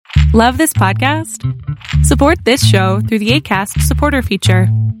Love this podcast? Support this show through the Acast supporter feature.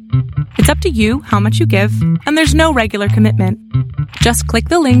 It's up to you how much you give, and there's no regular commitment. Just click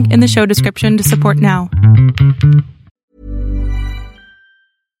the link in the show description to support now.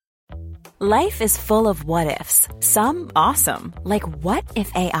 Life is full of what-ifs. Some awesome, like what if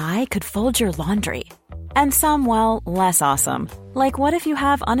AI could fold your laundry? And some, well, less awesome, like what if you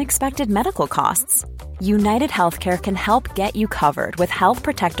have unexpected medical costs? United Healthcare can help get you covered with Health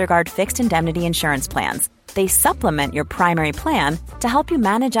Protector Guard fixed indemnity insurance plans. They supplement your primary plan to help you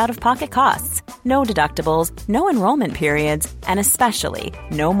manage out-of-pocket costs. No deductibles, no enrollment periods, and especially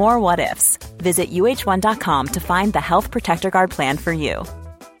no more what-ifs. Visit uh1.com to find the Health Protector Guard plan for you.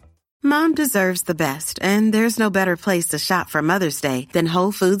 Mom deserves the best, and there's no better place to shop for Mother's Day than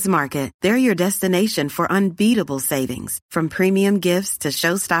Whole Foods Market. They're your destination for unbeatable savings, from premium gifts to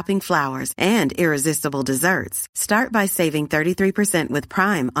show-stopping flowers and irresistible desserts. Start by saving 33% with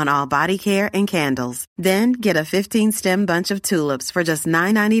Prime on all body care and candles. Then get a 15-stem bunch of tulips for just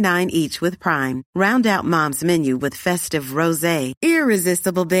 $9.99 each with Prime. Round out Mom's menu with festive rosé,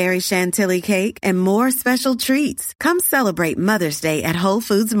 irresistible berry chantilly cake, and more special treats. Come celebrate Mother's Day at Whole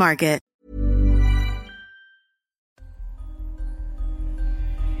Foods Market.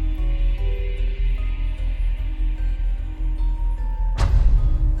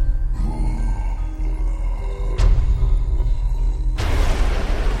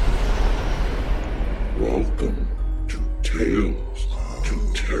 Welcome to Tales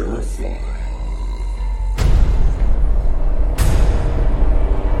to Terrify.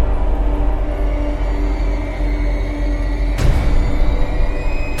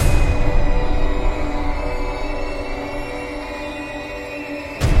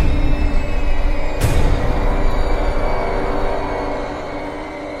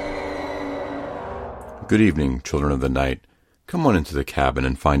 Good evening, children of the night. Come on into the cabin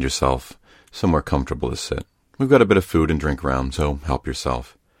and find yourself somewhere comfortable to sit. We've got a bit of food and drink around, so help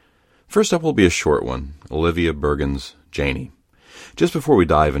yourself. First up will be a short one, Olivia Bergin's Janie. Just before we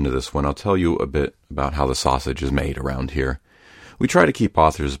dive into this one, I'll tell you a bit about how the sausage is made around here. We try to keep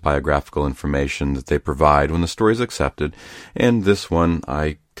authors' biographical information that they provide when the story is accepted, and this one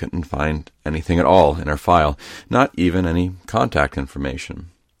I couldn't find anything at all in our file, not even any contact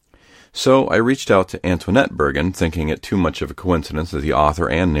information. So I reached out to Antoinette Bergin, thinking it too much of a coincidence that the author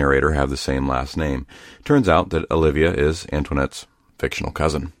and narrator have the same last name. Turns out that Olivia is Antoinette's fictional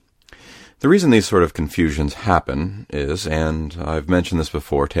cousin. The reason these sort of confusions happen is, and I've mentioned this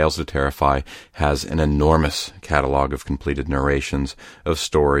before, Tales to Terrify has an enormous catalog of completed narrations of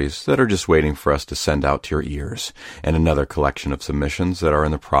stories that are just waiting for us to send out to your ears, and another collection of submissions that are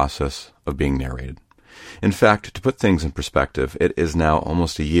in the process of being narrated. In fact, to put things in perspective, it is now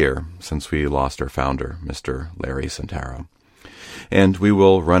almost a year since we lost our founder, Mr. Larry Santaro. And we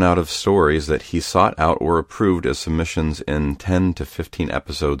will run out of stories that he sought out or approved as submissions in 10 to 15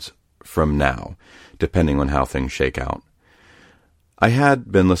 episodes from now, depending on how things shake out. I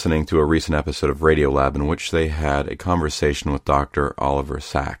had been listening to a recent episode of Radiolab in which they had a conversation with Dr. Oliver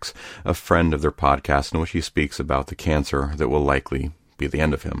Sacks, a friend of their podcast, in which he speaks about the cancer that will likely be the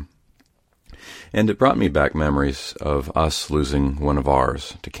end of him. And it brought me back memories of us losing one of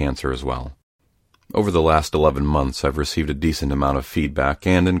ours to cancer as well. Over the last 11 months, I've received a decent amount of feedback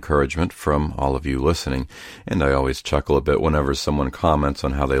and encouragement from all of you listening, and I always chuckle a bit whenever someone comments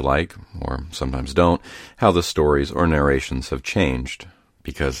on how they like, or sometimes don't, how the stories or narrations have changed,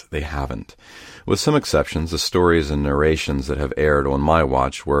 because they haven't. With some exceptions, the stories and narrations that have aired on my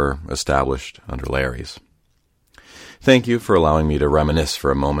watch were established under Larry's. Thank you for allowing me to reminisce for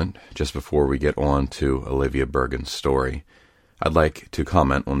a moment, just before we get on to Olivia Bergin's story. I'd like to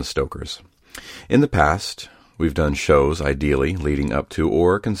comment on the Stokers. In the past, we've done shows, ideally, leading up to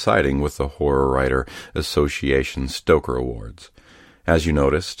or coinciding with the Horror Writer Association Stoker Awards. As you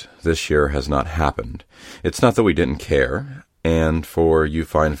noticed, this year has not happened. It's not that we didn't care, and for you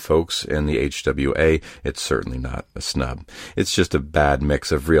fine folks in the HWA, it's certainly not a snub. It's just a bad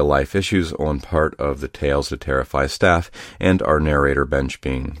mix of real-life issues on part of the Tales to Terrify staff and our narrator bench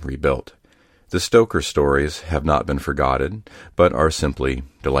being rebuilt. The Stoker stories have not been forgotten, but are simply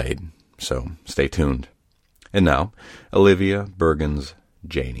delayed, so stay tuned. And now, Olivia Bergin's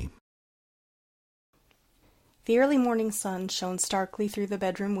Janie. The early morning sun shone starkly through the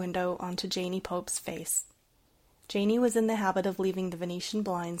bedroom window onto Janie Pope's face. Janie was in the habit of leaving the Venetian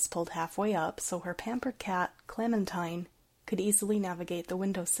blinds pulled halfway up so her pampered cat, Clementine, could easily navigate the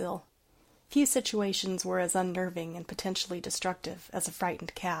windowsill. Few situations were as unnerving and potentially destructive as a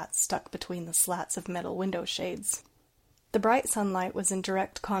frightened cat stuck between the slats of metal window shades. The bright sunlight was in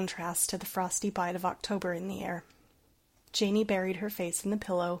direct contrast to the frosty bite of October in the air. Janie buried her face in the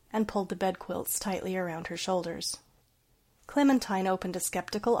pillow and pulled the bedquilts tightly around her shoulders. Clementine opened a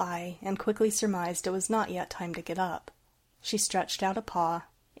skeptical eye and quickly surmised it was not yet time to get up. She stretched out a paw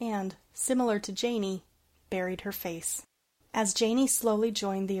and, similar to Janie, buried her face. As Janie slowly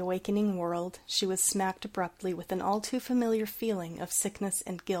joined the awakening world, she was smacked abruptly with an all-too-familiar feeling of sickness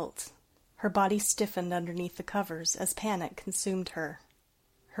and guilt. Her body stiffened underneath the covers as panic consumed her.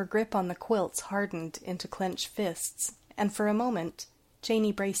 Her grip on the quilts hardened into clenched fists, and for a moment,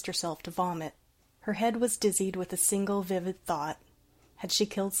 Janie braced herself to vomit. Her head was dizzied with a single vivid thought. Had she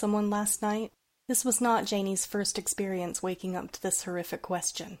killed someone last night? This was not Janie's first experience waking up to this horrific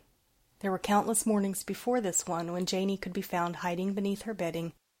question. There were countless mornings before this one when Janie could be found hiding beneath her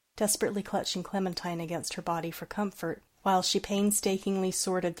bedding, desperately clutching Clementine against her body for comfort, while she painstakingly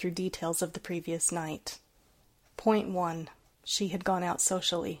sorted through details of the previous night. Point 1. She had gone out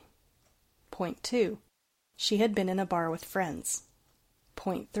socially. Point 2. She had been in a bar with friends.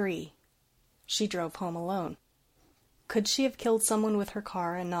 Point 3. She drove home alone. Could she have killed someone with her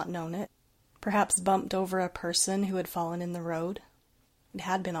car and not known it? Perhaps bumped over a person who had fallen in the road? It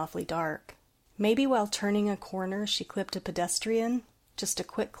had been awfully dark. Maybe while turning a corner she clipped a pedestrian, just a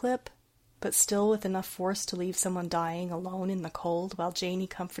quick clip, but still with enough force to leave someone dying alone in the cold while Janie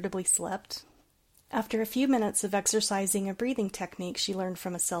comfortably slept. After a few minutes of exercising a breathing technique she learned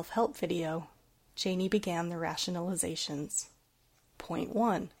from a self-help video, Janie began the rationalizations. Point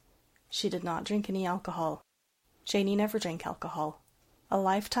 1. She did not drink any alcohol. Janie never drank alcohol. A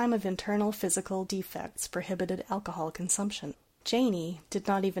lifetime of internal physical defects prohibited alcohol consumption. Janie did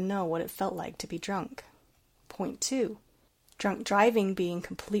not even know what it felt like to be drunk. Point 2. Drunk driving being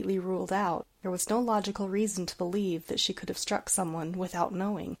completely ruled out, there was no logical reason to believe that she could have struck someone without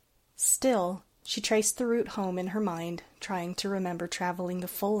knowing. Still, she traced the route home in her mind, trying to remember traveling the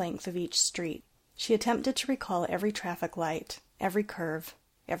full length of each street. She attempted to recall every traffic light, every curve,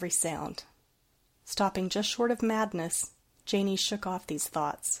 every sound. Stopping just short of madness, Janie shook off these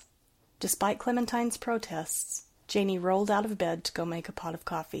thoughts. Despite Clementine's protests, Janie rolled out of bed to go make a pot of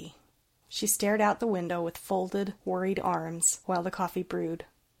coffee. She stared out the window with folded, worried arms while the coffee brewed.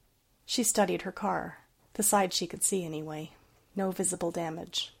 She studied her car, the side she could see anyway. No visible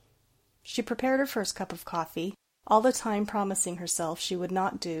damage. She prepared her first cup of coffee, all the time promising herself she would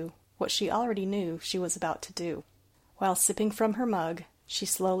not do what she already knew she was about to do. While sipping from her mug, she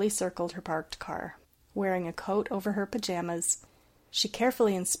slowly circled her parked car. Wearing a coat over her pajamas, she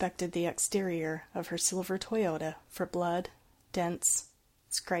carefully inspected the exterior of her silver Toyota for blood, dents,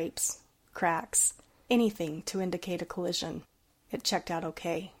 scrapes, cracks, anything to indicate a collision. It checked out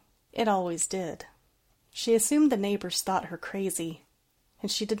okay. It always did. She assumed the neighbors thought her crazy,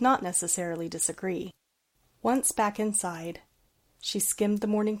 and she did not necessarily disagree. Once back inside, she skimmed the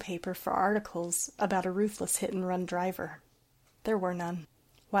morning paper for articles about a ruthless hit-and-run driver. There were none.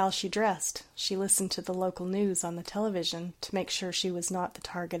 While she dressed, she listened to the local news on the television to make sure she was not the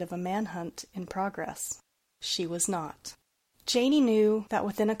target of a manhunt in progress. She was not. Janie knew that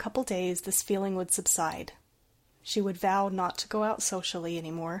within a couple days this feeling would subside. She would vow not to go out socially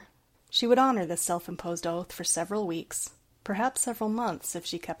anymore. She would honor this self-imposed oath for several weeks, perhaps several months if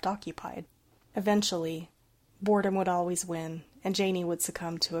she kept occupied. Eventually, boredom would always win, and Janie would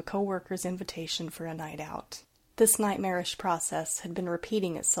succumb to a co-worker's invitation for a night out. This nightmarish process had been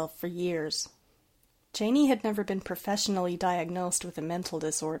repeating itself for years. Janie had never been professionally diagnosed with a mental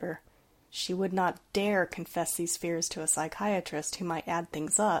disorder. She would not dare confess these fears to a psychiatrist who might add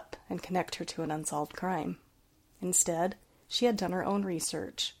things up and connect her to an unsolved crime. Instead, she had done her own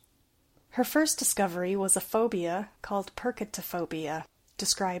research. Her first discovery was a phobia called percatophobia,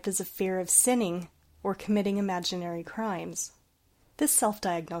 described as a fear of sinning or committing imaginary crimes. This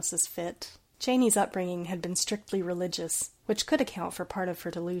self-diagnosis fit. Janie's upbringing had been strictly religious, which could account for part of her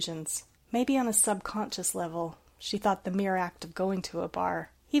delusions. Maybe on a subconscious level, she thought the mere act of going to a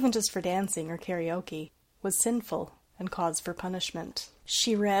bar, even just for dancing or karaoke, was sinful and cause for punishment.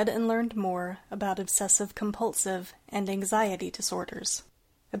 She read and learned more about obsessive-compulsive and anxiety disorders.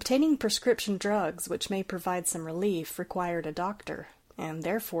 Obtaining prescription drugs which may provide some relief required a doctor, and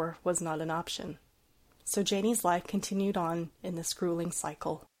therefore was not an option. So Janie's life continued on in this grueling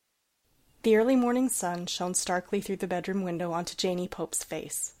cycle. The early morning sun shone starkly through the bedroom window onto Janie Pope's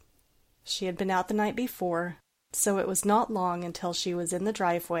face. She had been out the night before, so it was not long until she was in the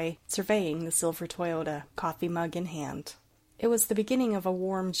driveway, surveying the silver Toyota, coffee mug in hand. It was the beginning of a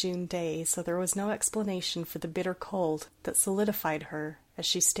warm June day, so there was no explanation for the bitter cold that solidified her as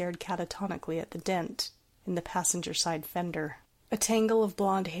she stared catatonically at the dent in the passenger side fender. A tangle of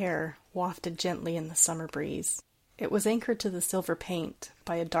blonde hair wafted gently in the summer breeze. It was anchored to the silver paint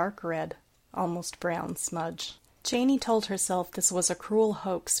by a dark red, almost brown smudge. Janie told herself this was a cruel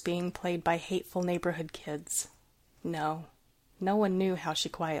hoax being played by hateful neighborhood kids. No one knew how she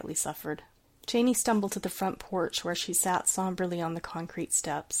quietly suffered. Janie stumbled to the front porch where she sat somberly on the concrete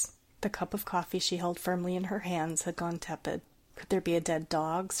steps. The cup of coffee she held firmly in her hands had gone tepid. Could there be a dead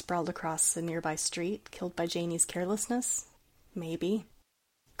dog sprawled across a nearby street, killed by Janie's carelessness? Maybe.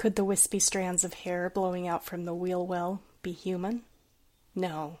 Could the wispy strands of hair blowing out from the wheel well be human?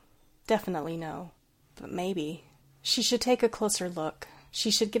 No. Definitely no. But maybe. She should take a closer look.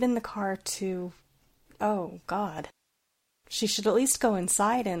 She should get in the car to... Oh, God. She should at least go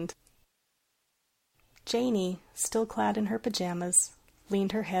inside and... Janie, still clad in her pajamas,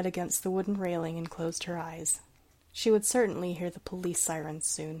 leaned her head against the wooden railing and closed her eyes. She would certainly hear the police sirens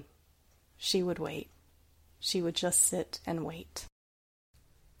soon. She would wait. She would just sit and wait.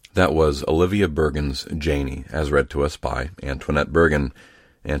 That was Olivia Bergin's Janie, as read to us by Antoinette Bergin.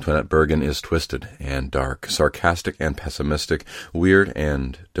 Antoinette Bergin is twisted and dark, sarcastic and pessimistic, weird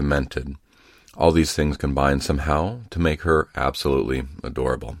and demented. All these things combine somehow to make her absolutely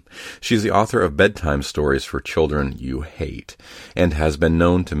adorable. She's the author of bedtime stories for children you hate, and has been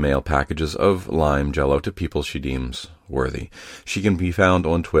known to mail packages of lime jello to people she deems worthy. She can be found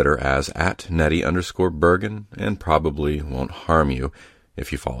on Twitter as @Nettie_Bergin, and probably won't harm you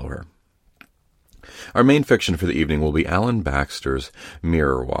if you follow her. Our main fiction for the evening will be Alan Baxter's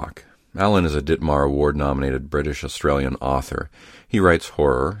Mirror Walk. Alan is a Ditmar Award-nominated British-Australian author. He writes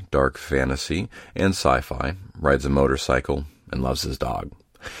horror, dark fantasy, and sci-fi, rides a motorcycle, and loves his dog.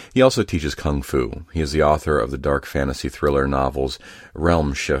 He also teaches kung fu. He is the author of the dark fantasy thriller novels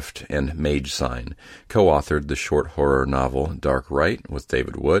Realm Shift and Mage Sign, co-authored the short horror novel Dark Right with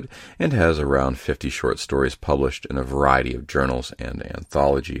David Wood, and has around 50 short stories published in a variety of journals and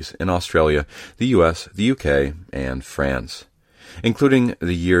anthologies in Australia, the US, the UK, and France, including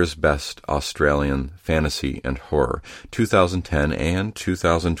the year's best Australian fantasy and horror, 2010 and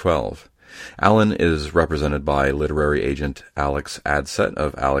 2012. Alan is represented by literary agent Alex Adset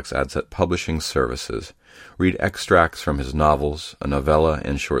of Alex Adset Publishing Services. Read extracts from his novels, a novella,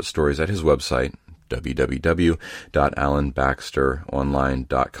 and short stories at his website,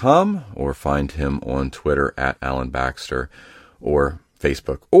 www.alanbaxteronline.com, or find him on Twitter @AlanBaxter, or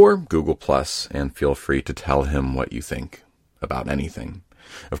Facebook, or Google+, and feel free to tell him what you think about anything.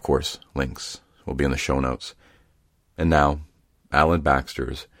 Of course, links will be in the show notes. And now, Alan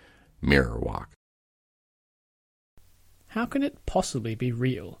Baxter's Mirror Walk. How can it possibly be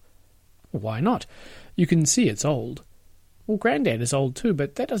real? Why not? You can see it's old. Well, Grandad is old too,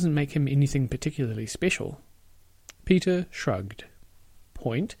 but that doesn't make him anything particularly special. Peter shrugged.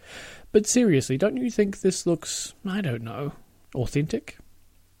 Point. But seriously, don't you think this looks, I don't know, authentic?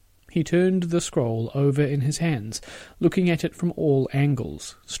 He turned the scroll over in his hands, looking at it from all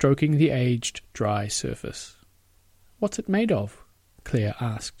angles, stroking the aged, dry surface. What's it made of? Claire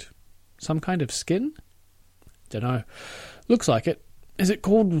asked. Some kind of skin? Dunno. Looks like it. Is it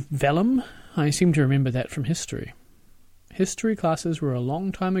called vellum? I seem to remember that from history. History classes were a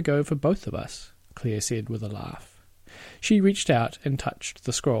long time ago for both of us, Claire said with a laugh. She reached out and touched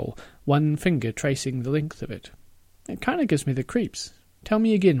the scroll, one finger tracing the length of it. It kind of gives me the creeps. Tell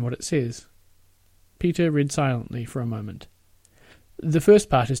me again what it says. Peter read silently for a moment. The first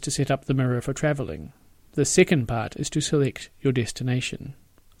part is to set up the mirror for travelling. The second part is to select your destination.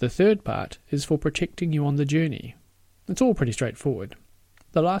 The third part is for protecting you on the journey. It's all pretty straightforward.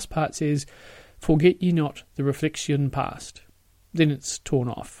 The last part says, "Forget ye not the reflection past." Then it's torn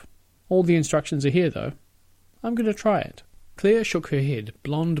off. All the instructions are here, though. I'm going to try it. Claire shook her head,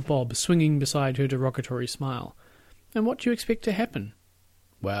 blonde bob swinging beside her derogatory smile. And what do you expect to happen?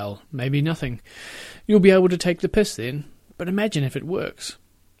 Well, maybe nothing. You'll be able to take the piss then, but imagine if it works.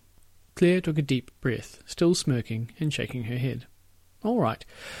 Claire took a deep breath, still smirking and shaking her head. All right,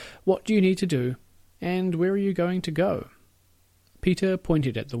 what do you need to do, and where are you going to go? Peter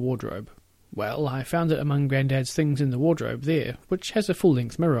pointed at the wardrobe. Well, I found it among Grandad's things in the wardrobe there, which has a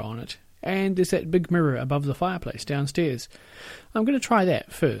full-length mirror on it, and there's that big mirror above the fireplace downstairs. I'm going to try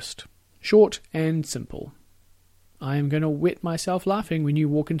that first. Short and simple. I am going to wet myself laughing when you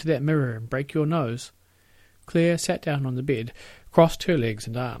walk into that mirror and break your nose. Claire sat down on the bed, crossed her legs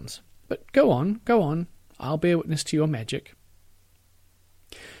and arms. But go on. I'll bear witness to your magic.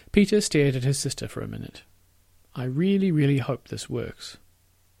 Peter stared at his sister for a minute. I really hope this works.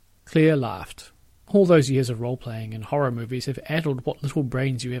 Claire laughed. All those years of role-playing and horror movies have addled what little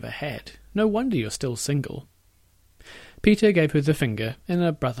brains you ever had. No wonder you're still single. Peter gave her the finger in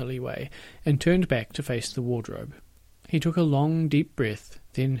a brotherly way and turned back to face the wardrobe. He took a long, deep breath,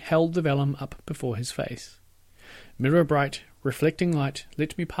 then held the vellum up before his face. Mirror bright, reflecting light,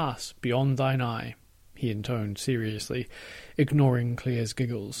 let me pass beyond thine eye, he intoned seriously, ignoring Claire's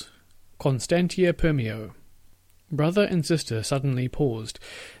giggles. Constantia permeo. Brother and sister suddenly paused,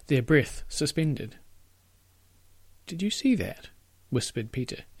 their breath suspended. "Did you see that?" whispered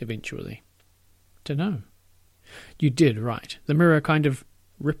Peter, eventually. "Dunno." "You did, right. The mirror kind of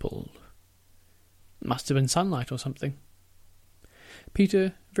rippled. Must have been sunlight or something."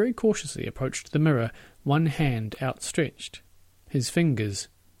 Peter very cautiously approached the mirror, one hand outstretched. His fingers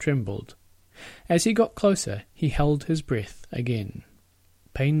trembled. As he got closer, he held his breath again.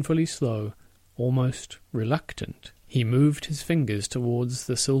 Painfully slow, almost reluctant, he moved his fingers towards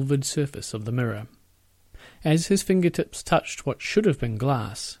the silvered surface of the mirror. As his fingertips touched what should have been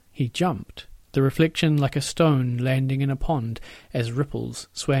glass, he jumped, the reflection like a stone landing in a pond as ripples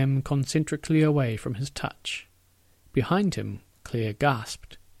swam concentrically away from his touch. Behind him, Claire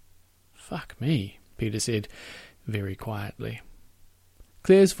gasped. "Fuck me," Peter said, very quietly.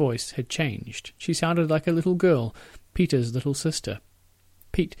 Claire's voice had changed. She sounded like a little girl, Peter's little sister.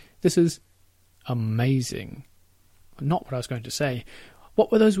 "Pete, this is amazing." Not what I was going to say.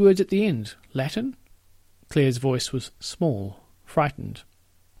 What were those words at the end? Latin? Claire's voice was small, frightened.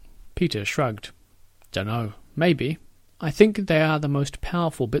 Peter shrugged. "Dunno. Maybe. I think they are the most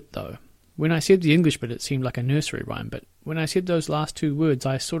powerful bit, though. When I said the English bit, it seemed like a nursery rhyme, but when I said those last two words,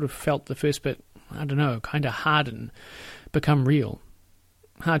 I sort of felt the first bit, I don't know, kind of harden, become real.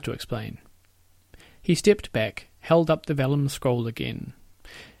 Hard to explain." He stepped back, held up the vellum scroll again.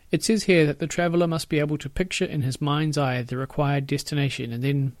 "It says here that the traveller must be able to picture in his mind's eye the required destination and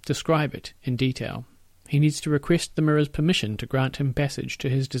then describe it in detail. He needs to request the mirror's permission to grant him passage to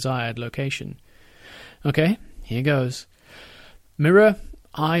his desired location. Okay, here goes. Mirror,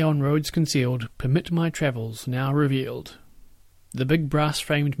 eye on roads concealed, permit my travels now revealed. The big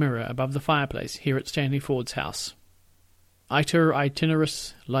brass-framed mirror above the fireplace here at Stanley Ford's house. Iter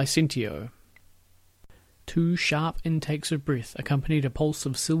itineris licentio." 2 sharp intakes of breath accompanied a pulse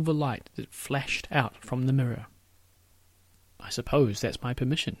of silver light that flashed out from the mirror. "I suppose that's my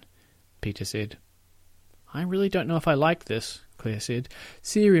permission," Peter said. "I really don't know if I like this," Claire said.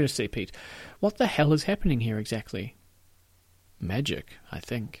 "Seriously, Pete, what the hell is happening here exactly?" "Magic, I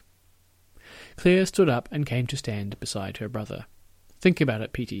think." Claire stood up and came to stand beside her brother. "Think about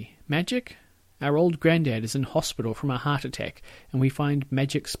it, Petey. Magic? Our old granddad is in hospital from a heart attack, and we find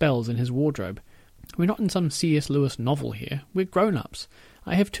magic spells in his wardrobe. We're not in some C.S. Lewis novel here. We're grown-ups.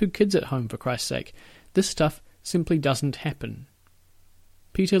 I have 2 kids at home, for Christ's sake. This stuff simply doesn't happen."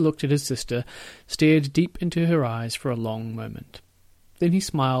 Peter looked at his sister, stared deep into her eyes for a long moment. Then he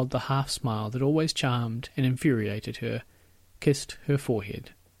smiled the half-smile that always charmed and infuriated her, kissed her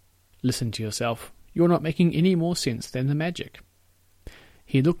forehead. "Listen to yourself. You're not making any more sense than the magic."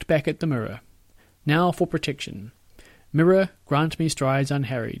 He looked back at the mirror. "Now for protection. Mirror, grant me strides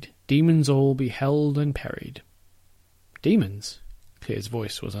unharried. Demons all be held and parried." "Demons?" Claire's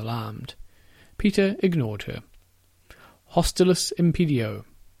voice was alarmed. Peter ignored her. "Hostilis impedio."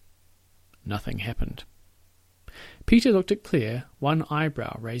 Nothing happened. Peter looked at Claire, one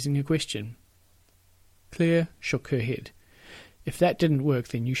eyebrow raising a question. Claire shook her head. "If that didn't work,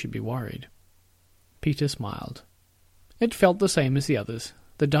 then you should be worried." Peter smiled. It felt the same as the others.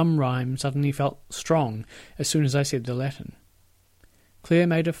 The dumb rhyme suddenly felt strong as soon as I said the Latin. Claire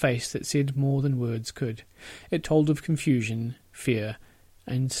made a face that said more than words could. It told of confusion, fear,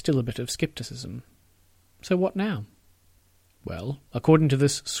 and still a bit of scepticism. So what now? Well, according to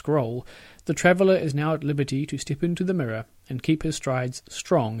this scroll, the traveller is now at liberty to step into the mirror and keep his strides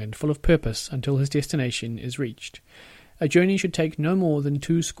strong and full of purpose until his destination is reached. A journey should take no more than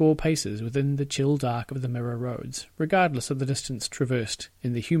 20 paces within the chill dark of the mirror roads, regardless of the distance traversed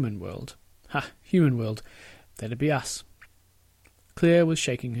in the human world. Ha, human world. That'd be us. Claire was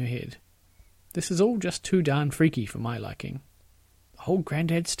shaking her head. This is all just too darn freaky for my liking. Old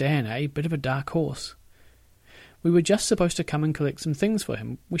Grandad Stan, eh? Bit of a dark horse. We were just supposed to come and collect some things for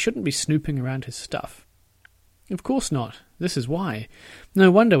him. We shouldn't be snooping around his stuff. Of course not. This is why. No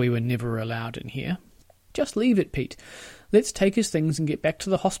wonder we were never allowed in here. Just leave it, Pete. Let's take his things and get back to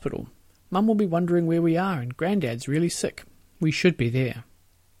the hospital. Mum will be wondering where we are, and Grandad's really sick. We should be there.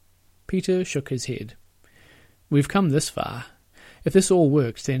 Peter shook his head. We've come this far. If this all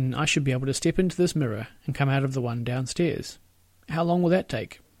works, then I should be able to step into this mirror and come out of the one downstairs. How long will that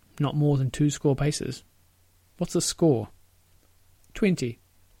take? Not more than 20 paces. What's the score? 20.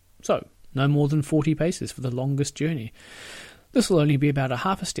 So, no more than 40 paces for the longest journey. This will only be about a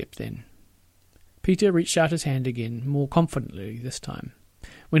half a step then. Peter reached out his hand again, more confidently this time.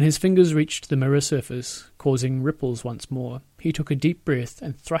 When his fingers reached the mirror surface, causing ripples once more, he took a deep breath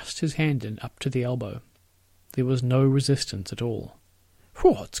and thrust his hand in up to the elbow. There was no resistance at all.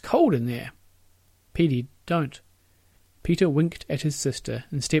 Whew, it's cold in there. "Petey, don't." Peter winked at his sister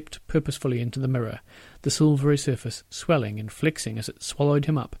and stepped purposefully into the mirror, the silvery surface swelling and flexing as it swallowed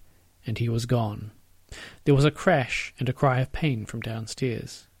him up, and he was gone. There was a crash and a cry of pain from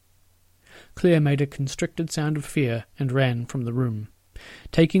downstairs. Claire made a constricted sound of fear and ran from the room.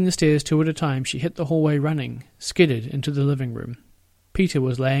 Taking the stairs two at a time, she hit the hallway running, skidded into the living room. Peter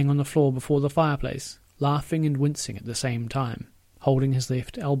was laying on the floor before the fireplace, laughing and wincing at the same time, holding his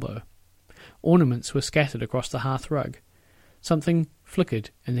left elbow. Ornaments were scattered across the hearth rug. Something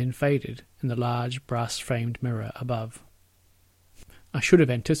flickered and then faded in the large brass-framed mirror above. I should have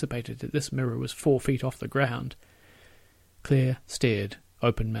anticipated that this mirror was 4 feet off the ground. Claire stared,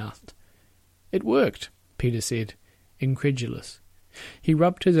 open-mouthed. "It worked," Peter said, incredulous. He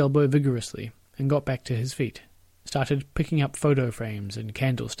rubbed his elbow vigorously and got back to his feet, started picking up photo frames and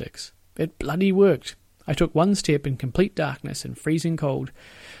candlesticks. "It bloody worked. I took one step in complete darkness and freezing cold.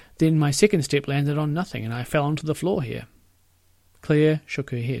 Then my second step landed on nothing and I fell onto the floor here." Claire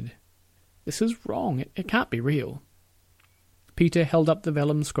shook her head. "This is wrong. It can't be real." Peter held up the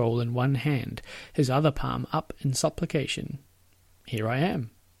vellum scroll in one hand, his other palm up in supplication. "Here I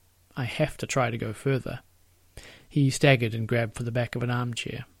am. I have to try to go further." He staggered and grabbed for the back of an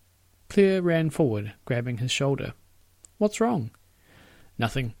armchair. Claire ran forward, grabbing his shoulder. "What's wrong?"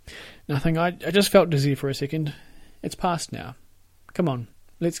 Nothing. I just felt dizzy for a second. It's past now. Come on,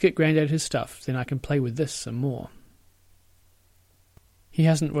 let's get Grandad his stuff, then I can play with this some more." "He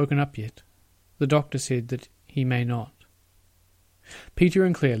hasn't woken up yet. The doctor said that he may not." Peter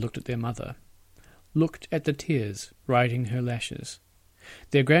and Claire looked at their mother, looked at the tears riding her lashes.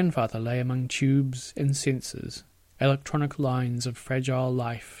 Their grandfather lay among tubes and sensors, electronic lines of fragile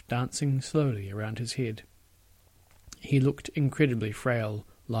life dancing slowly around his head. He looked incredibly frail,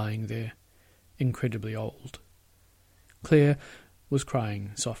 lying there, incredibly old. Claire was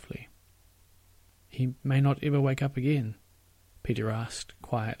crying softly. "He may not ever wake up again," Peter asked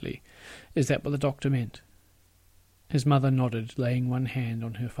quietly. "Is that what the doctor meant?" His mother nodded, laying one hand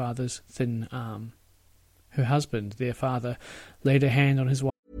on her father's thin arm. Her husband, their father, laid a hand on his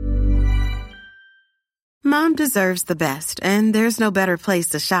wife. Mom deserves the best, and there's no better place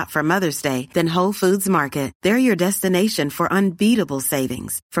to shop for Mother's Day than Whole Foods Market. They're your destination for unbeatable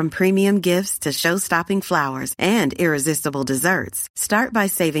savings, from premium gifts to show-stopping flowers and irresistible desserts. Start by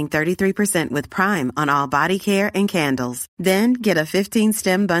saving 33% with Prime on all body care and candles. Then get a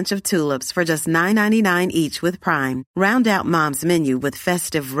 15-stem bunch of tulips for just $9.99 each with Prime. Round out Mom's menu with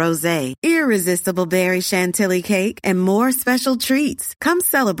festive rosé, irresistible berry chantilly cake, and more special treats. Come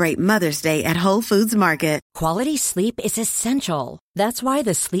celebrate Mother's Day at Whole Foods Market. Quality sleep is essential. That's why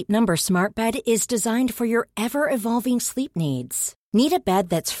the Sleep Number Smart Bed is designed for your ever-evolving sleep needs. Need a bed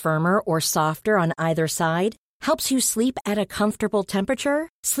that's firmer or softer on either side? Helps you sleep at a comfortable temperature?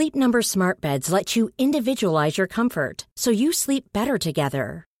 Sleep Number Smart Beds let you individualize your comfort, so you sleep better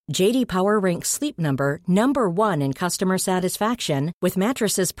together. J.D. Power ranks Sleep Number number 1 in customer satisfaction with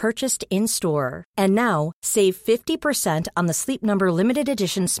mattresses purchased in-store. And now, save 50% on the Sleep Number Limited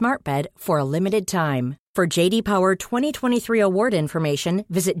Edition Smart Bed for a limited time. For J.D. Power 2023 award information,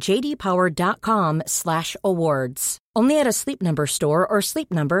 visit jdpower.com/awards. Only at a Sleep Number store or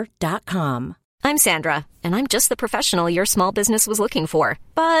sleepnumber.com. I'm Sandra, and I'm just the professional your small business was looking for.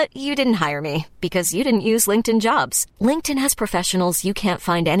 But you didn't hire me because you didn't use LinkedIn Jobs. LinkedIn has professionals you can't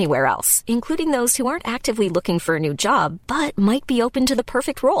find anywhere else, including those who aren't actively looking for a new job, but might be open to the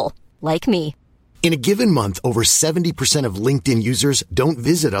perfect role, like me. In a given month, over 70% of LinkedIn users don't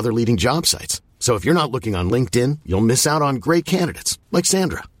visit other leading job sites. So if you're not looking on LinkedIn, you'll miss out on great candidates, like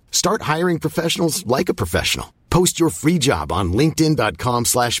Sandra. Start hiring professionals like a professional. Post your free job on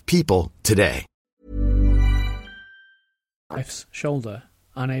linkedin.com/people today. Wife's shoulder,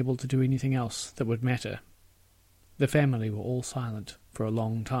 unable to do anything else that would matter. The family were all silent for a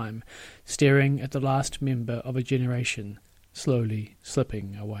long time, staring at the last member of a generation slowly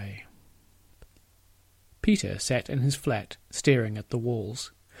slipping away. Peter sat in his flat, staring at the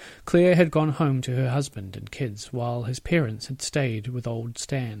walls. Claire had gone home to her husband and kids, while his parents had stayed with old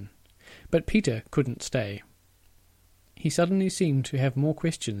Stan. But Peter couldn't stay. He suddenly seemed to have more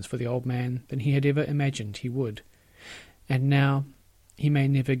questions for the old man than he had ever imagined he would, and now he may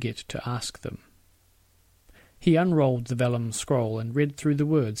never get to ask them. He unrolled the vellum scroll and read through the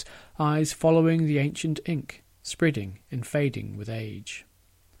words, eyes following the ancient ink, spreading and fading with age.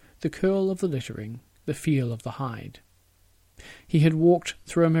 The curl of the lettering, the feel of the hide. He had walked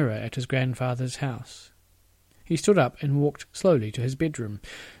through a mirror at his grandfather's house. He stood up and walked slowly to his bedroom,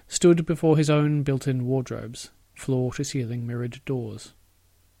 stood before his own built-in wardrobes, floor-to-ceiling mirrored doors.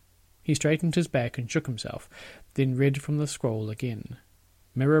 He straightened his back and shook himself, then read from the scroll again.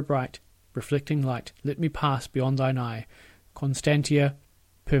 Mirror bright, reflecting light, let me pass beyond thine eye, Constantia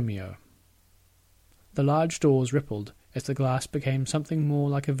Permio. The large doors rippled as the glass became something more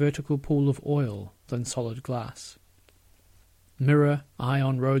like a vertical pool of oil than solid glass. Mirror, eye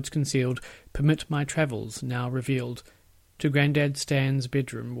on roads concealed, permit my travels now revealed, to Grandad Stan's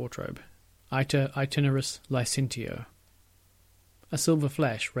bedroom wardrobe, iter itineris licentio. A silver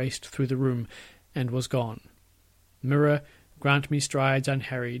flash raced through the room and was gone. Mirror, grant me strides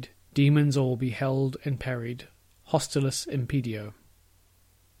unharried, demons all beheld and parried, hostilis impedio.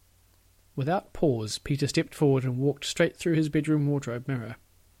 Without pause, Peter stepped forward and walked straight through his bedroom wardrobe mirror.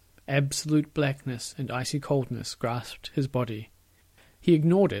 Absolute blackness and icy coldness grasped his body. He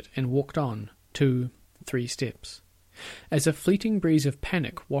ignored it and walked on, 2, 3 steps. As a fleeting breeze of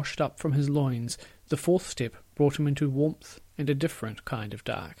panic washed up from his loins, the 4th step brought him into warmth and a different kind of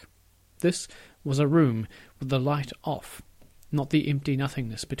dark. This was a room with the light off, not the empty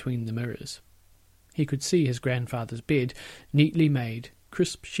nothingness between the mirrors. He could see his grandfather's bed, neatly made,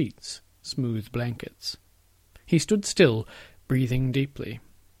 crisp sheets, smooth blankets. He stood still, breathing deeply.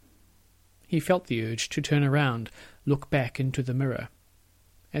 He felt the urge to turn around, look back into the mirror.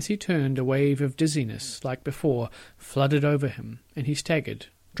 As he turned, a wave of dizziness, like before, flooded over him, and he staggered,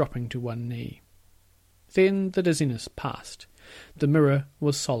 dropping to one knee. Then the dizziness passed. The mirror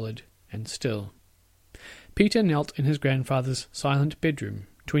was solid and still. Peter knelt in his grandfather's silent bedroom,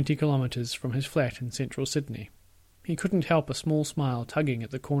 20 kilometres from his flat in central Sydney. He couldn't help a small smile tugging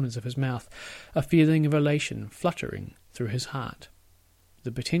at the corners of his mouth, a feeling of elation fluttering through his heart.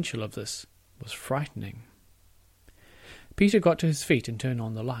 The potential of this was frightening. Peter got to his feet and turned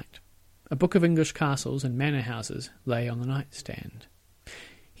on the light. A book of English castles and manor houses lay on the nightstand.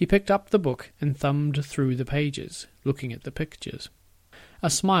 He picked up the book and thumbed through the pages, looking at the pictures. A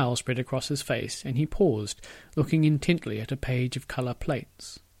smile spread across his face, and he paused, looking intently at a page of colour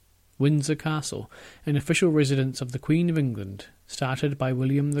plates. Windsor Castle, an official residence of the Queen of England, started by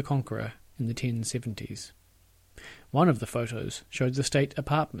William the Conqueror in the 1070s. One of the photos showed the state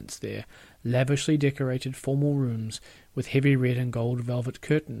apartments there, lavishly decorated formal rooms with heavy red and gold velvet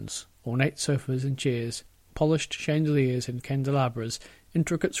curtains, ornate sofas and chairs, polished chandeliers and candelabras,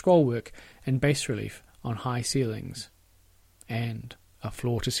 intricate scrollwork and bas-relief on high ceilings, and a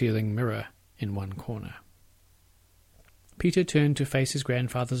floor-to-ceiling mirror in one corner. Peter turned to face his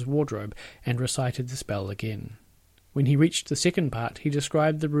grandfather's wardrobe and recited the spell again. When he reached the second part, he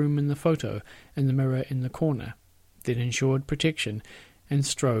described the room in the photo and the mirror in the corner, then ensured protection and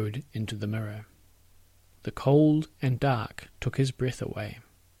strode into the mirror. The cold and dark took his breath away.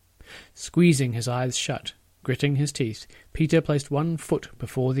 Squeezing his eyes shut, gritting his teeth, Peter placed one foot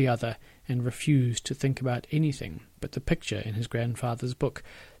before the other and refused to think about anything but the picture in his grandfather's book,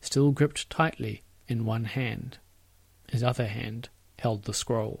 still gripped tightly in one hand. His other hand held the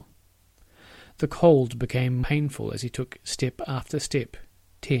scroll. The cold became painful as he took step after step,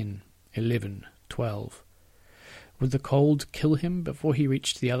 10, 11, 12. Would the cold kill him before he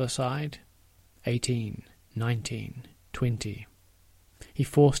reached the other side? 18, 19, 20. He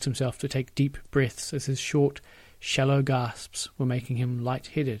forced himself to take deep breaths as his short, shallow gasps were making him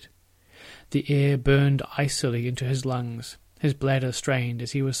light-headed. The air burned icily into his lungs. His bladder strained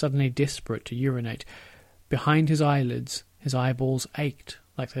as he was suddenly desperate to urinate. Behind his eyelids, his eyeballs ached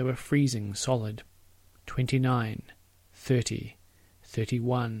like they were freezing solid. 29, 30,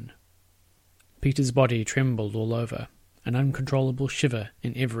 31. Peter's body trembled all over, an uncontrollable shiver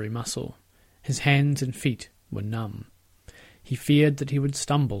in every muscle. His hands and feet were numb. He feared that he would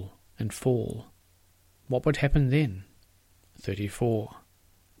stumble and fall. What would happen then? 34,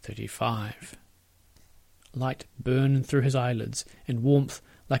 35. Light burned through his eyelids, and warmth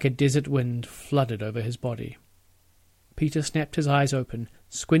like a desert wind flooded over his body. Peter snapped his eyes open,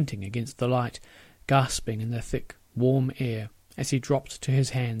 squinting against the light, gasping in the thick, warm air as he dropped to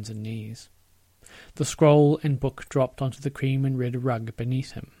his hands and knees. The scroll and book dropped onto the cream and red rug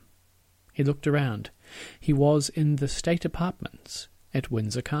beneath him. He looked around. He was in the state apartments at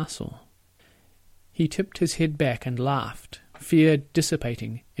Windsor Castle. He tipped his head back and laughed, fear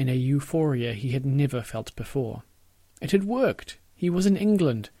dissipating in a euphoria he had never felt before. It had worked! He was in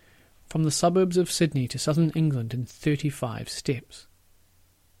England, from the suburbs of Sydney to southern England in 35 steps.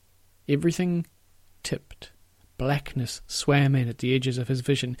 Everything tipped. Blackness swam in at the edges of his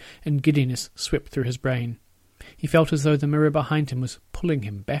vision, and giddiness swept through his brain. He felt as though the mirror behind him was pulling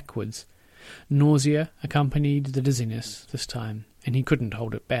him backwards. Nausea accompanied the dizziness this time, and he couldn't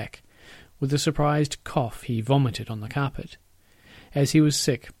hold it back. With a surprised cough, he vomited on the carpet. As he was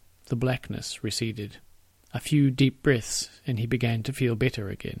sick, the blackness receded. A few deep breaths, and he began to feel better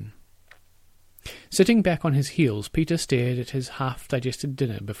again. Sitting back on his heels, Peter stared at his half-digested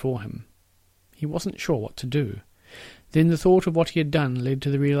dinner before him. He wasn't sure what to do. Then the thought of what he had done led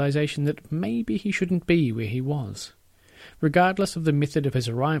to the realization that maybe he shouldn't be where he was. Regardless of the method of his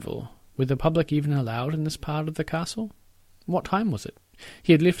arrival, were the public even allowed in this part of the castle? What time was it?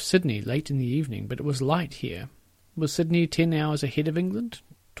 He had left Sydney late in the evening, but it was light here. Was Sydney 10 hours ahead of England?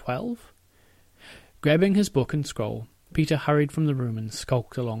 12? Grabbing his book and scroll, Peter hurried from the room and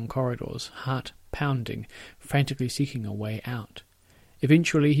skulked along corridors, heart pounding, frantically seeking a way out.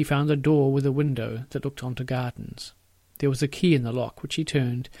 Eventually he found a door with a window that looked onto gardens. There was a key in the lock, which he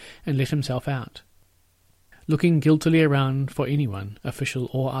turned and let himself out. Looking guiltily around for anyone, official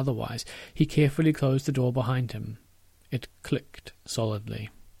or otherwise, he carefully closed the door behind him. It clicked solidly.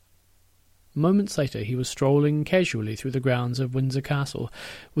 Moments later he was strolling casually through the grounds of Windsor Castle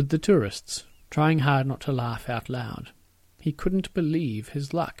with the tourists, trying hard not to laugh out loud. He couldn't believe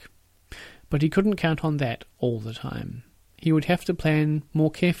his luck. But he couldn't count on that all the time. He would have to plan more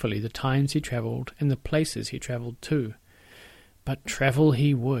carefully the times he travelled and the places he travelled to. But travel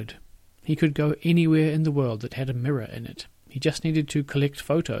he would. He could go anywhere in the world that had a mirror in it. He just needed to collect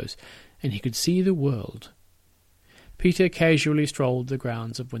photos, and he could see the world. Peter casually strolled the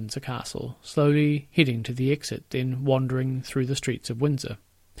grounds of Windsor Castle, slowly heading to the exit, then wandering through the streets of Windsor.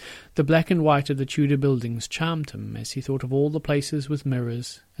 The black and white of the Tudor buildings charmed him as he thought of all the places with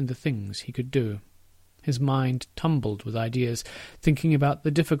mirrors and the things he could do. His mind tumbled with ideas, thinking about the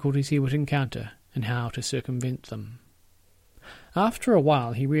difficulties he would encounter and how to circumvent them. After a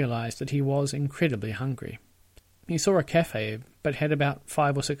while he realized that he was incredibly hungry. He saw a cafe, but had about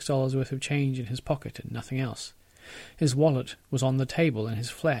 $5 or $6 worth of change in his pocket and nothing else. His wallet was on the table in his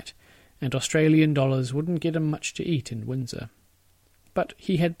flat, and Australian dollars wouldn't get him much to eat in Windsor. But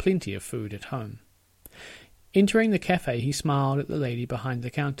he had plenty of food at home. Entering the cafe, he smiled at the lady behind the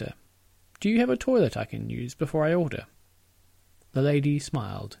counter. "Do you have a toilet I can use before I order?" The lady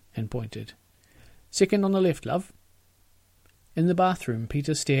smiled and pointed. "Second on the left, love." In the bathroom,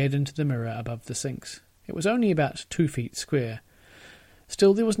 Peter stared into the mirror above the sinks. It was only about 2 feet square.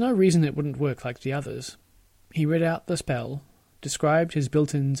 Still, there was no reason it wouldn't work like the others. He read out the spell, described his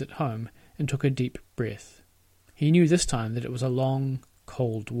built-ins at home, and took a deep breath. He knew this time that it was a long,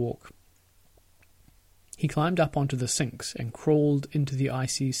 cold walk. He climbed up onto the sinks and crawled into the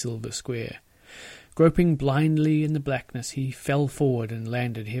icy silver square. Groping blindly in the blackness, he fell forward and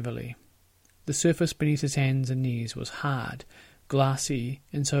landed heavily. The surface beneath his hands and knees was hard, glassy,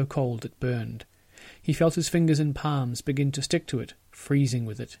 and so cold it burned. He felt his fingers and palms begin to stick to it, freezing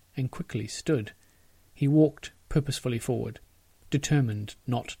with it, and quickly stood. He walked purposefully forward, determined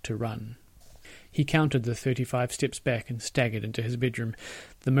not to run. He counted the 35 steps back and staggered into his bedroom,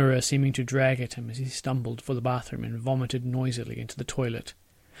 the mirror seeming to drag at him as he stumbled for the bathroom and vomited noisily into the toilet.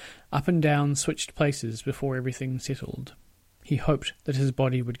 Up and down switched places before everything settled. He hoped that his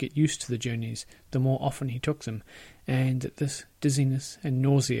body would get used to the journeys the more often he took them, and that this dizziness and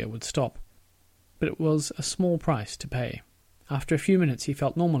nausea would stop. But it was a small price to pay. After a few minutes he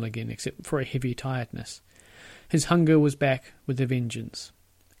felt normal again, except for a heavy tiredness. His hunger was back with a vengeance.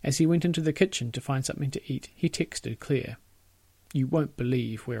 As he went into the kitchen to find something to eat, he texted Claire. "You won't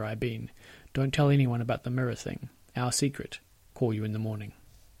believe where I've been. Don't tell anyone about the mirror thing. Our secret. Call you in the morning."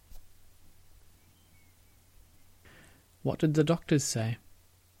 What did the doctors say?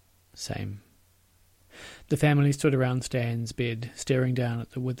 Same. The family stood around Stan's bed, staring down at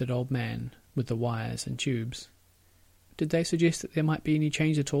the withered old man with the wires and tubes. Did they suggest that there might be any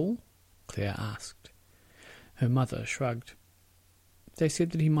change at all? Claire asked. Her mother shrugged. They said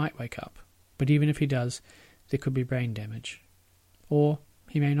that he might wake up, but even if he does, there could be brain damage. Or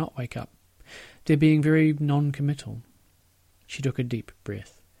he may not wake up. They're being very non-committal. She took a deep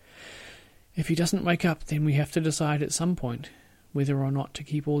breath. If he doesn't wake up, then we have to decide at some point whether or not to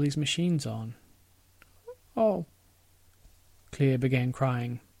keep all these machines on. Oh. Claire began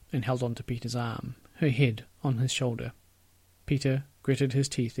crying and held on to Peter's arm, her head on his shoulder. Peter gritted his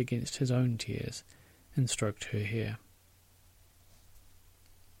teeth against his own tears and stroked her hair.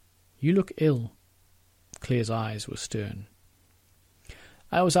 You look ill. Claire's eyes were stern.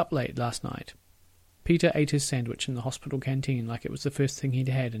 I was up late last night. Peter ate his sandwich in the hospital canteen like it was the first thing he'd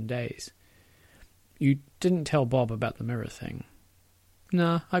had in days. You didn't tell Bob about the mirror thing.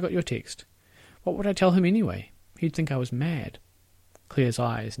 Nah, I got your text. What would I tell him anyway? He'd think I was mad. Claire's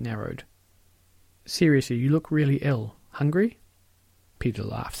eyes narrowed. Seriously, you look really ill. Hungry? Peter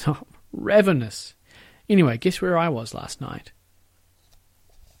laughed. Oh, ravenous. Anyway, guess where I was last night?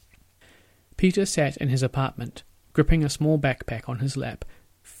 Peter sat in his apartment, gripping a small backpack on his lap,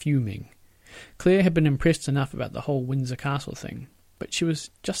 fuming. Claire had been impressed enough about the whole Windsor Castle thing, but she was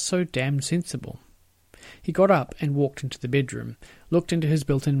just so damned sensible. He got up and walked into the bedroom, looked into his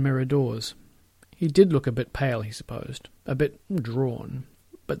built-in mirror doors. He did look a bit pale, he supposed, a bit drawn,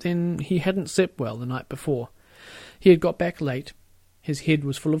 but then he hadn't slept well the night before. He had got back late, his head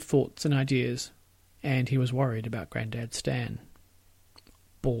was full of thoughts and ideas, and he was worried about Grandad Stan.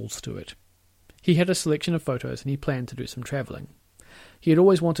 Balls to it. He had a selection of photos and he planned to do some travelling. He had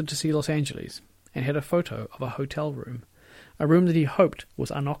always wanted to see Los Angeles, and had a photo of a hotel room, a room that he hoped was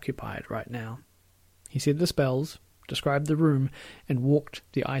unoccupied right now. He said the spells, described the room, and walked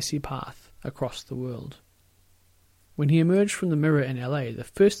the icy path across the world. When he emerged from the mirror in LA, the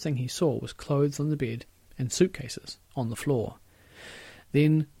first thing he saw was clothes on the bed and suitcases on the floor.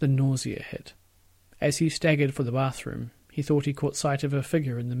 Then the nausea hit. As he staggered for the bathroom, he thought he caught sight of a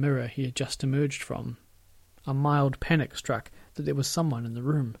figure in the mirror he had just emerged from. A mild panic struck that there was someone in the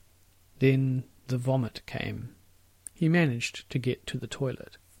room. Then the vomit came. He managed to get to the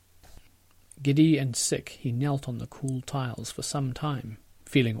toilet. Giddy and sick, he knelt on the cool tiles for some time,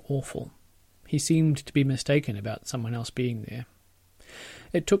 feeling awful. He seemed to be mistaken about someone else being there.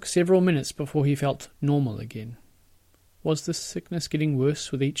 It took several minutes before he felt normal again. Was this sickness getting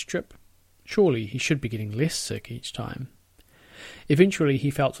worse with each trip? Surely he should be getting less sick each time. Eventually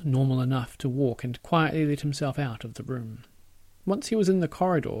he felt normal enough to walk and quietly let himself out of the room. Once he was in the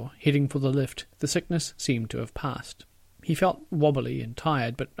corridor, heading for the lift, the sickness seemed to have passed. He felt wobbly and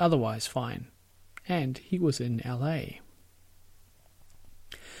tired, but otherwise fine. And he was in LA.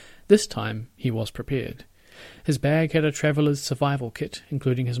 This time he was prepared. His bag had a traveller's survival kit,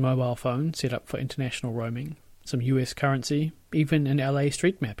 including his mobile phone set up for international roaming, some US currency, even an LA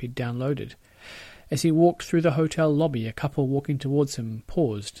street map he'd downloaded. As he walked through the hotel lobby, a couple walking towards him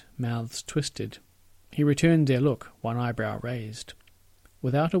paused, mouths twisted. He returned their look, one eyebrow raised.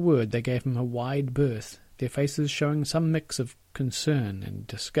 Without a word they gave him a wide berth, their faces showing some mix of concern and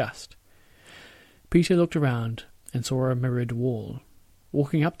disgust. Peter looked around and saw a mirrored wall.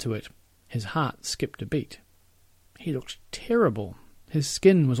 Walking up to it, his heart skipped a beat. He looked terrible. His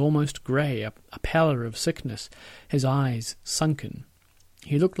skin was almost grey, a pallor of sickness, his eyes sunken.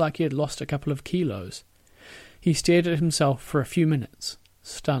 He looked like he had lost a couple of kilos. He stared at himself for a few minutes,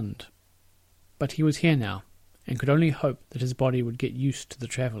 stunned. But he was here now, and could only hope that his body would get used to the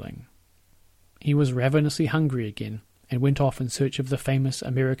travelling. He was ravenously hungry again, and went off in search of the famous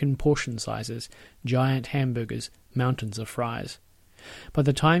American portion sizes, giant hamburgers, mountains of fries. By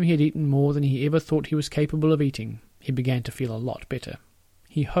the time he had eaten more than he ever thought he was capable of eating, he began to feel a lot better.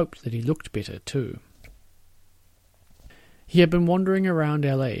 He hoped that he looked better, too. He had been wandering around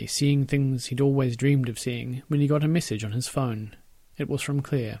LA, seeing things he'd always dreamed of seeing, when he got a message on his phone. It was from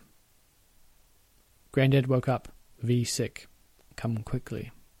Claire. Grandad woke up, sick. Come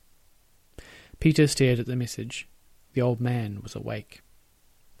quickly. Peter stared at the message. The old man was awake.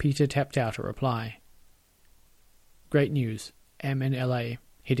 Peter tapped out a reply. Great news. Am in LA,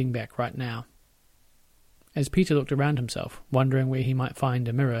 heading back right now. As Peter looked around himself, wondering where he might find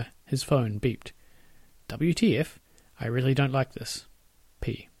a mirror, his phone beeped. WTF? I really don't like this.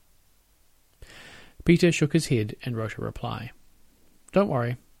 P. Peter shook his head and wrote a reply. Don't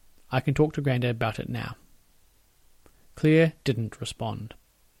worry, I can talk to Grandad about it now. Claire didn't respond.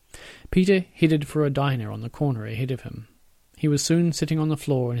 Peter headed for a diner on the corner ahead of him. He was soon sitting on the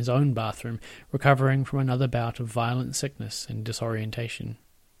floor in his own bathroom, recovering from another bout of violent sickness and disorientation.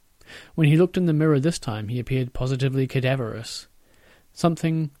 When he looked in the mirror this time, he appeared positively cadaverous.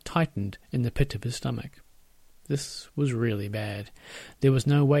 Something tightened in the pit of his stomach. This was really bad. There was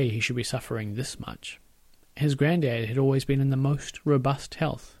no way he should be suffering this much. His granddad had always been in the most robust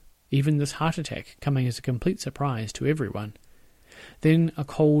health, even this heart attack coming as a complete surprise to everyone. Then a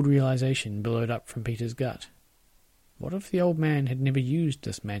cold realization billowed up from Peter's gut. What if the old man had never used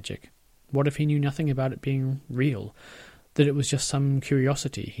this magic? What if he knew nothing about it being real, that it was just some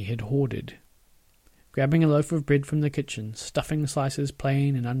curiosity he had hoarded? Grabbing a loaf of bread from the kitchen, stuffing slices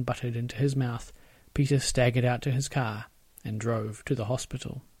plain and unbuttered into his mouth, Peter staggered out to his car and drove to the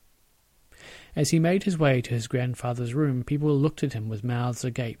hospital. As he made his way to his grandfather's room, people looked at him with mouths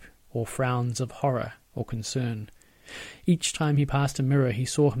agape, or frowns of horror or concern. Each time he passed a mirror he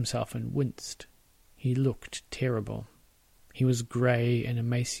saw himself and winced. He looked terrible. He was grey and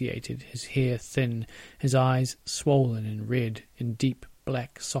emaciated, his hair thin, his eyes swollen and red in deep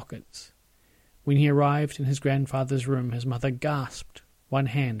black sockets. When he arrived in his grandfather's room, his mother gasped, one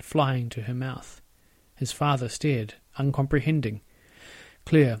hand flying to her mouth. His father stared, uncomprehending.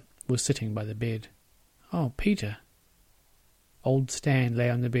 Claire was sitting by the bed. "Oh, Peter." Old Stan lay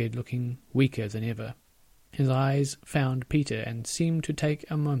on the bed, looking weaker than ever. His eyes found Peter and seemed to take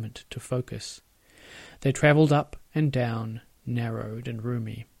a moment to focus. They travelled up and down, narrowed and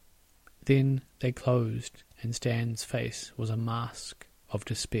roomy. Then they closed, and Stan's face was a mask of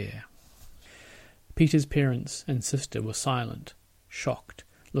despair. Peter's parents and sister were silent, shocked,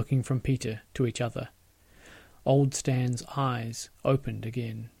 looking from Peter to each other. Old Stan's eyes opened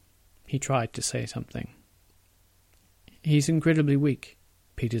again. He tried to say something. "He's incredibly weak,"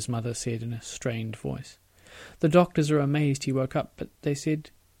 Peter's mother said in a strained voice. "The doctors are amazed he woke up, but they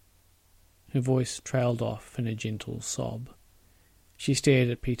said—" Her voice trailed off in a gentle sob. She stared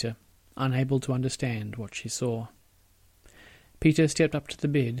at Peter, unable to understand what she saw. Peter stepped up to the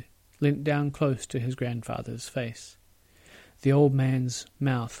bed, leant down close to his grandfather's face. The old man's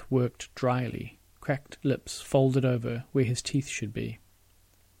mouth worked dryly, cracked lips folded over where his teeth should be.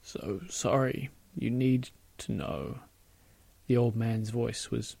 "So sorry, you need to know." The old man's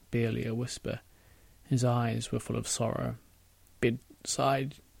voice was barely a whisper. His eyes were full of sorrow.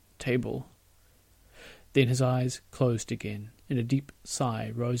 "Bedside table." Then his eyes closed again, and a deep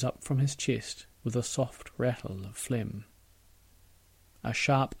sigh rose up from his chest with a soft rattle of phlegm. A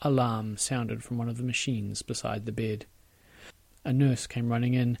sharp alarm sounded from one of the machines beside the bed. A nurse came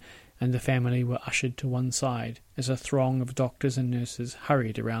running in, and the family were ushered to one side as a throng of doctors and nurses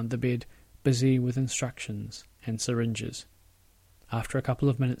hurried around the bed, busy with instructions and syringes. After a couple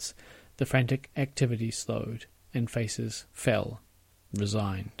of minutes, the frantic activity slowed, and faces fell,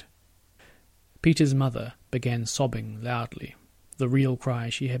 resigned. Peter's mother began sobbing loudly, the real cry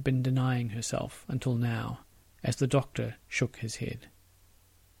she had been denying herself until now, as the doctor shook his head.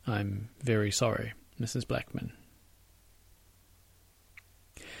 "I'm very sorry, Mrs. Blackman."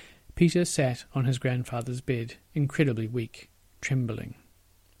 Peter sat on his grandfather's bed, incredibly weak, trembling.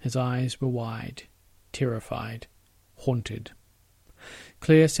 His eyes were wide, terrified, haunted.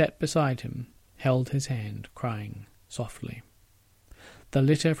 Claire sat beside him, held his hand, crying softly. The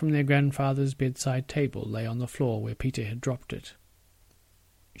letter from their grandfather's bedside table lay on the floor where Peter had dropped it.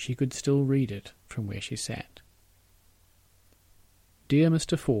 She could still read it from where she sat. "Dear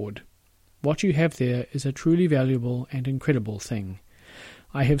Mr. Ford, what you have there is a truly valuable and incredible thing.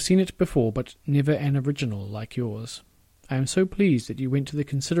 I have seen it before, but never an original like yours. I am so pleased that you went to the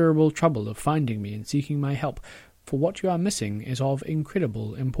considerable trouble of finding me and seeking my help, for what you are missing is of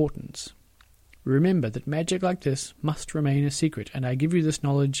incredible importance. Remember that magic like this must remain a secret, and I give you this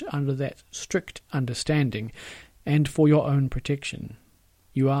knowledge under that strict understanding, and for your own protection.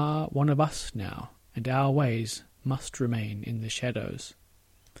 You are one of us now, and our ways must remain in the shadows.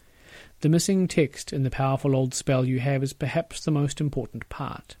 The missing text in the powerful old spell you have is perhaps the most important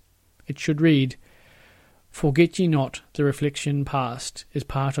part. It should read, 'Forget ye not, the reflection past is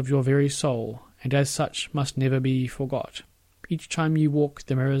part of your very soul, and as such must never be forgot. Each time ye walk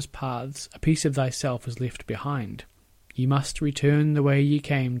the mirror's paths, a piece of thyself is left behind. Ye must return the way ye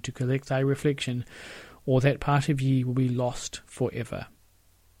came to collect thy reflection, or that part of ye will be lost for ever.'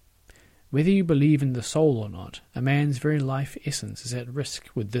 Whether you believe in the soul or not, a man's very life essence is at risk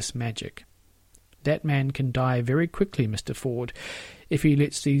with this magic. That man can die very quickly, Mr. Ford, if he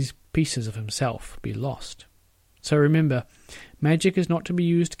lets these pieces of himself be lost. So remember, magic is not to be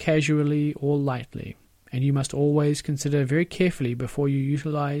used casually or lightly, and you must always consider very carefully before you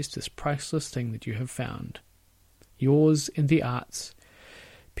utilize this priceless thing that you have found. Yours in the arts,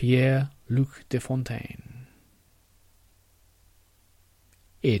 Pierre-Luc de Fontaine."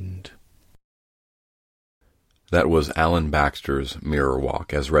 End. That was Alan Baxter's Mirror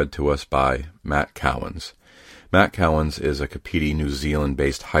Walk, as read to us by Matt Cowans. Matt Cowans is a Kapiti, New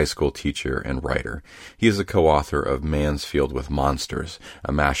Zealand-based high school teacher and writer. He is the co-author of Mansfield with Monsters,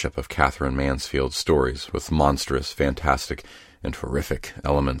 a mashup of Catherine Mansfield's stories with monstrous, fantastic, and horrific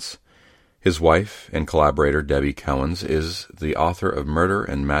elements. His wife and collaborator Debbie Cowans is the author of Murder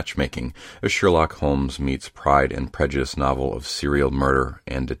and Matchmaking, a Sherlock Holmes meets Pride and Prejudice novel of serial murder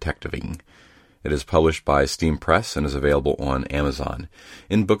and detectiving. It is published by Steam Press and is available on Amazon,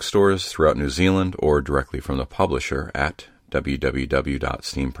 in bookstores throughout New Zealand, or directly from the publisher at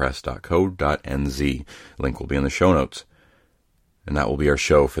www.steampress.co.nz. Link will be in the show notes. And that will be our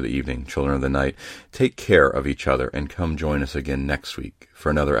show for the evening, Children of the Night. Take care of each other and come join us again next week for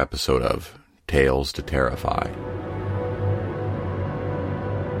another episode of Tales to Terrify.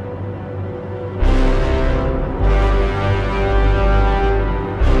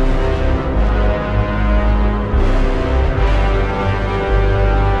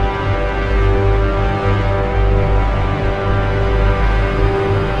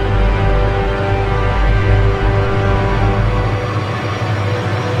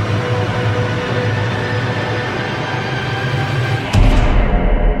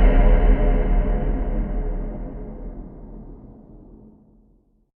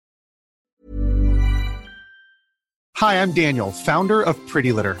 Hi, I'm Daniel, founder of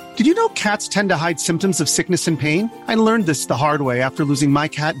Pretty Litter. Did you know cats tend to hide symptoms of sickness and pain? I learned this the hard way after losing my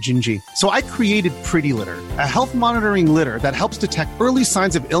cat, Gingy. So I created Pretty Litter, a health monitoring litter that helps detect early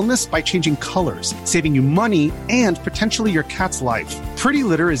signs of illness by changing colors, saving you money and potentially your cat's life. Pretty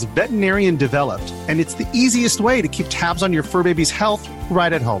Litter is veterinarian developed, and it's the easiest way to keep tabs on your fur baby's health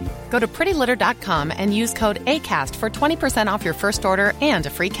right at home. Go to prettylitter.com and use code ACAST for 20% off your first order and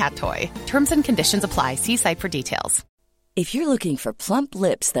a free cat toy. Terms and conditions apply. See site for details. If you're looking for plump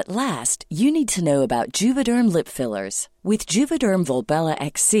lips that last, you need to know about Juvederm lip fillers. With Juvederm Volbella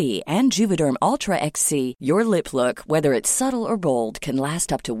XC and Juvederm Ultra XC, your lip look, whether it's subtle or bold, can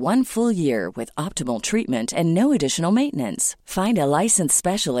last up to 1 full year with optimal treatment and no additional maintenance. Find a licensed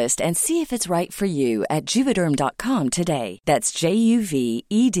specialist and see if it's right for you at Juvederm.com today. That's JUVEDERM.com.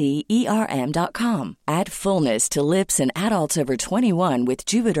 Add fullness to lips in adults over 21 with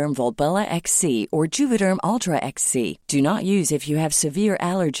Juvederm Volbella XC or Juvederm Ultra XC. Do not use if you have severe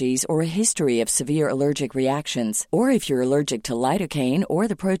allergies or a history of severe allergic reactions, or if you're allergic to lidocaine or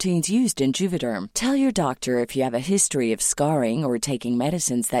the proteins used in Juvederm. Tell your doctor if you have a history of scarring or taking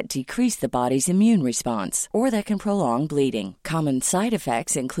medicines that decrease the body's immune response or that can prolong bleeding. Common side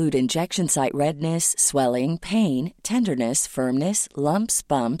effects include injection site redness, swelling, pain, tenderness, firmness, lumps,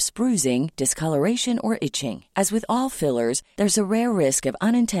 bumps, bruising, discoloration, or itching. As with all fillers, there's a rare risk of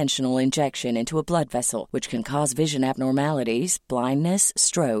unintentional injection into a blood vessel, which can cause vision abnormalities, blindness,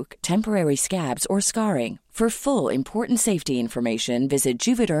 stroke, temporary scabs, or scarring. For full, important safety information, visit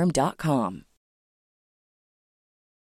Juvederm.com.